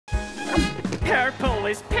Purple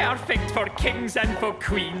is perfect for kings and for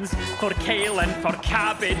queens, for kale and for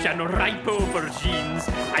cabbage and ripe aubergines.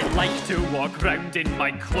 I like to walk round in my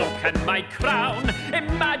cloak and my crown,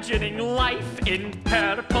 imagining life in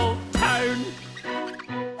Purple Town.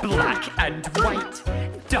 Black and white,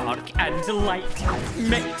 dark and light,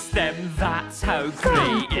 mix them, that's how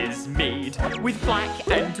grey is made. With black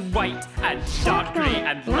and white and dark grey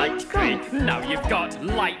and light grey, now you've got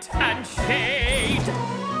light and shade.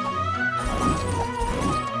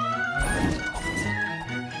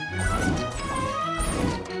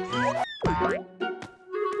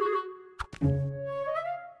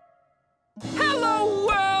 Hello,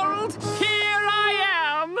 world! Here I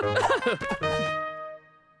am!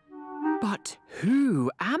 But who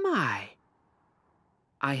am I?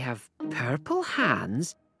 I have purple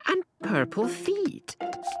hands and purple feet.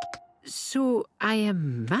 So I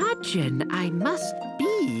imagine I must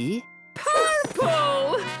be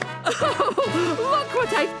purple! Oh, look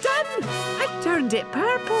what I've done! I turned it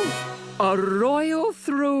purple. A royal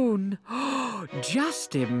throne.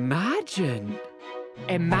 Just imagine.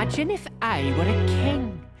 Imagine if I were a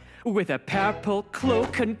king with a purple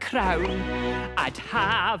cloak and crown. I'd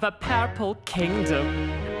have a purple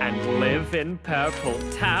kingdom and live in Purple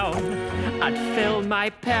Town. I'd fill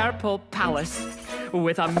my purple palace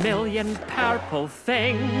with 1,000,000 purple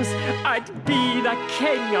things. I'd be the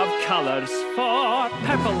king of colours, for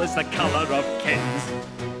purple is the colour of kings.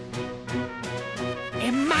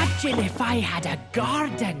 Imagine if I had a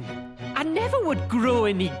garden. I never would grow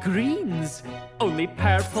any greens. Only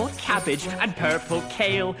purple cabbage and purple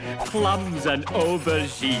kale, plums and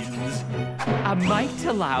aubergines. I might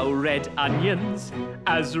allow red onions,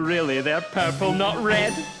 as really they're purple, not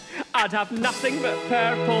red. I'd have nothing but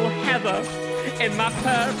purple heather in my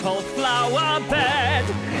purple flower bed.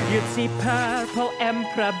 You'd see purple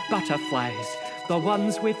emperor butterflies, the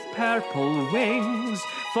ones with purple wings.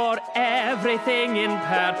 For everything in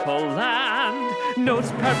Purple Land knows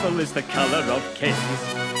purple is the colour of kings.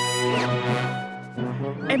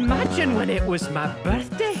 Imagine when it was my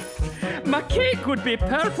birthday. My cake would be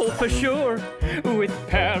purple for sure, with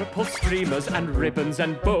purple streamers and ribbons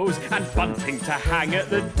and bows and bunting to hang at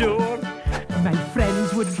the door. My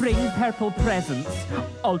friends would bring purple presents,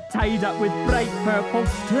 all tied up with bright purple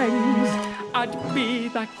strings. I'd be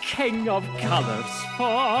the king of colours,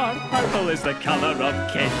 for purple is the colour of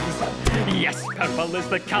kings. Yes, purple is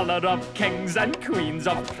the colour of kings and queens,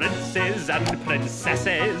 of princes and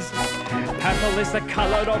princesses. Purple is the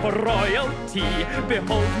colour of royalty.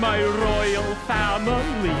 Behold my royal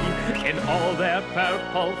family in all their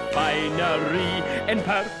purple finery, in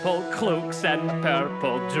purple cloaks and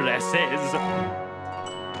purple dresses.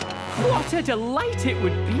 What a delight it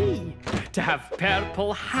would be to have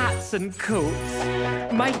purple hats and coats.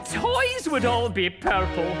 My toys would all be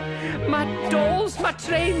purple. My dolls, my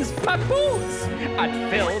trains, my boats. I'd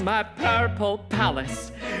fill my purple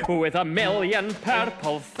palace with 1,000,000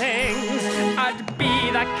 purple things. I'd be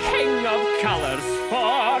the king of colours,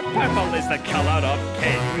 for purple is the colour of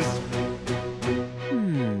kings.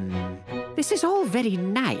 This is all very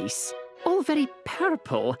nice, all very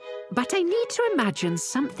purple, but I need to imagine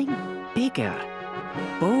something bigger,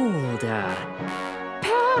 bolder,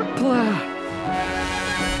 purpler.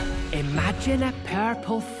 Imagine a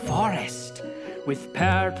purple forest with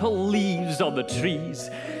purple leaves on the trees.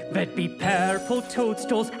 There'd be purple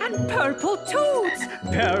toadstools and purple toads,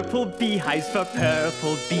 purple beehives for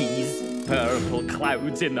purple bees, purple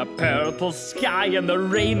clouds in the purple sky, and the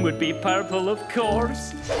rain would be purple, of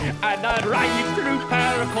course. And I'd ride through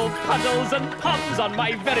purple puddles and ponds on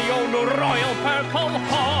my very own royal purple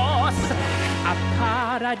horse. A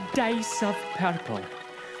paradise of purple,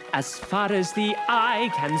 as far as the eye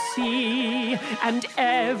can see, and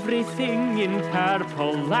everything in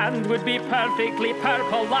Purple Land would be perfectly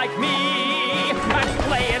purple like me. I'd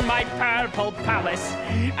play in my purple palace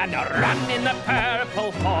and run in the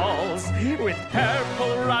purple halls, with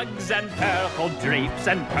purple rugs and purple drapes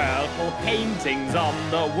and purple paintings on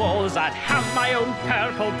the walls. I'd have my own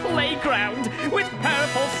purple playground with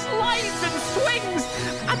purple slides and swings.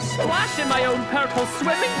 I'd splash in my own purple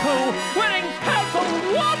swimming pool, wearing purple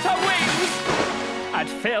water wings. I'd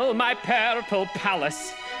fill my purple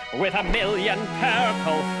palace with 1,000,000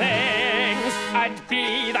 purple things. I'd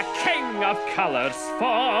be the king of colours,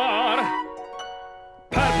 for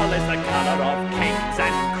purple is the colour of kings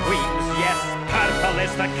and queens. Yes, purple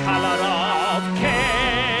is the colour of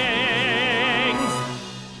kings.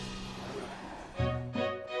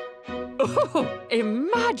 Oh,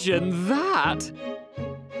 imagine that!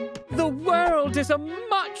 The world is a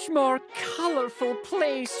much more colourful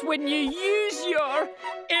place when you use your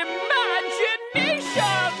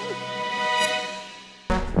imagination!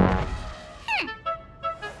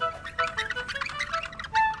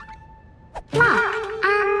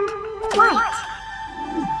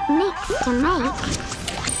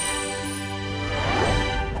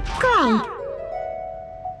 grey.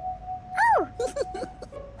 Oh!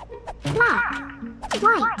 Black,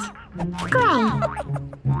 white, grey.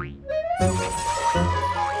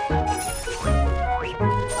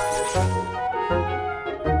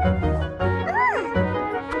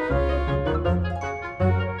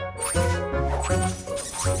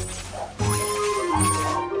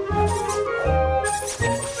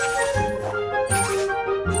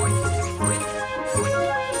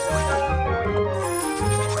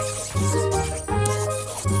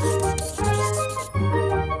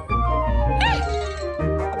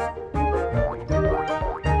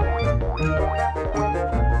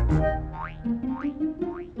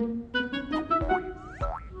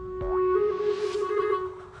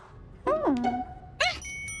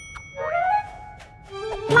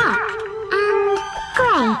 Black and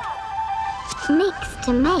grey mixed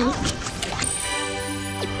to make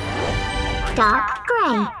dark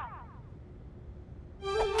grey.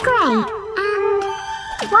 Grey and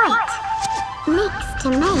white mixed to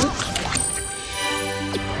make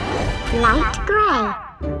light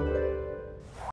grey.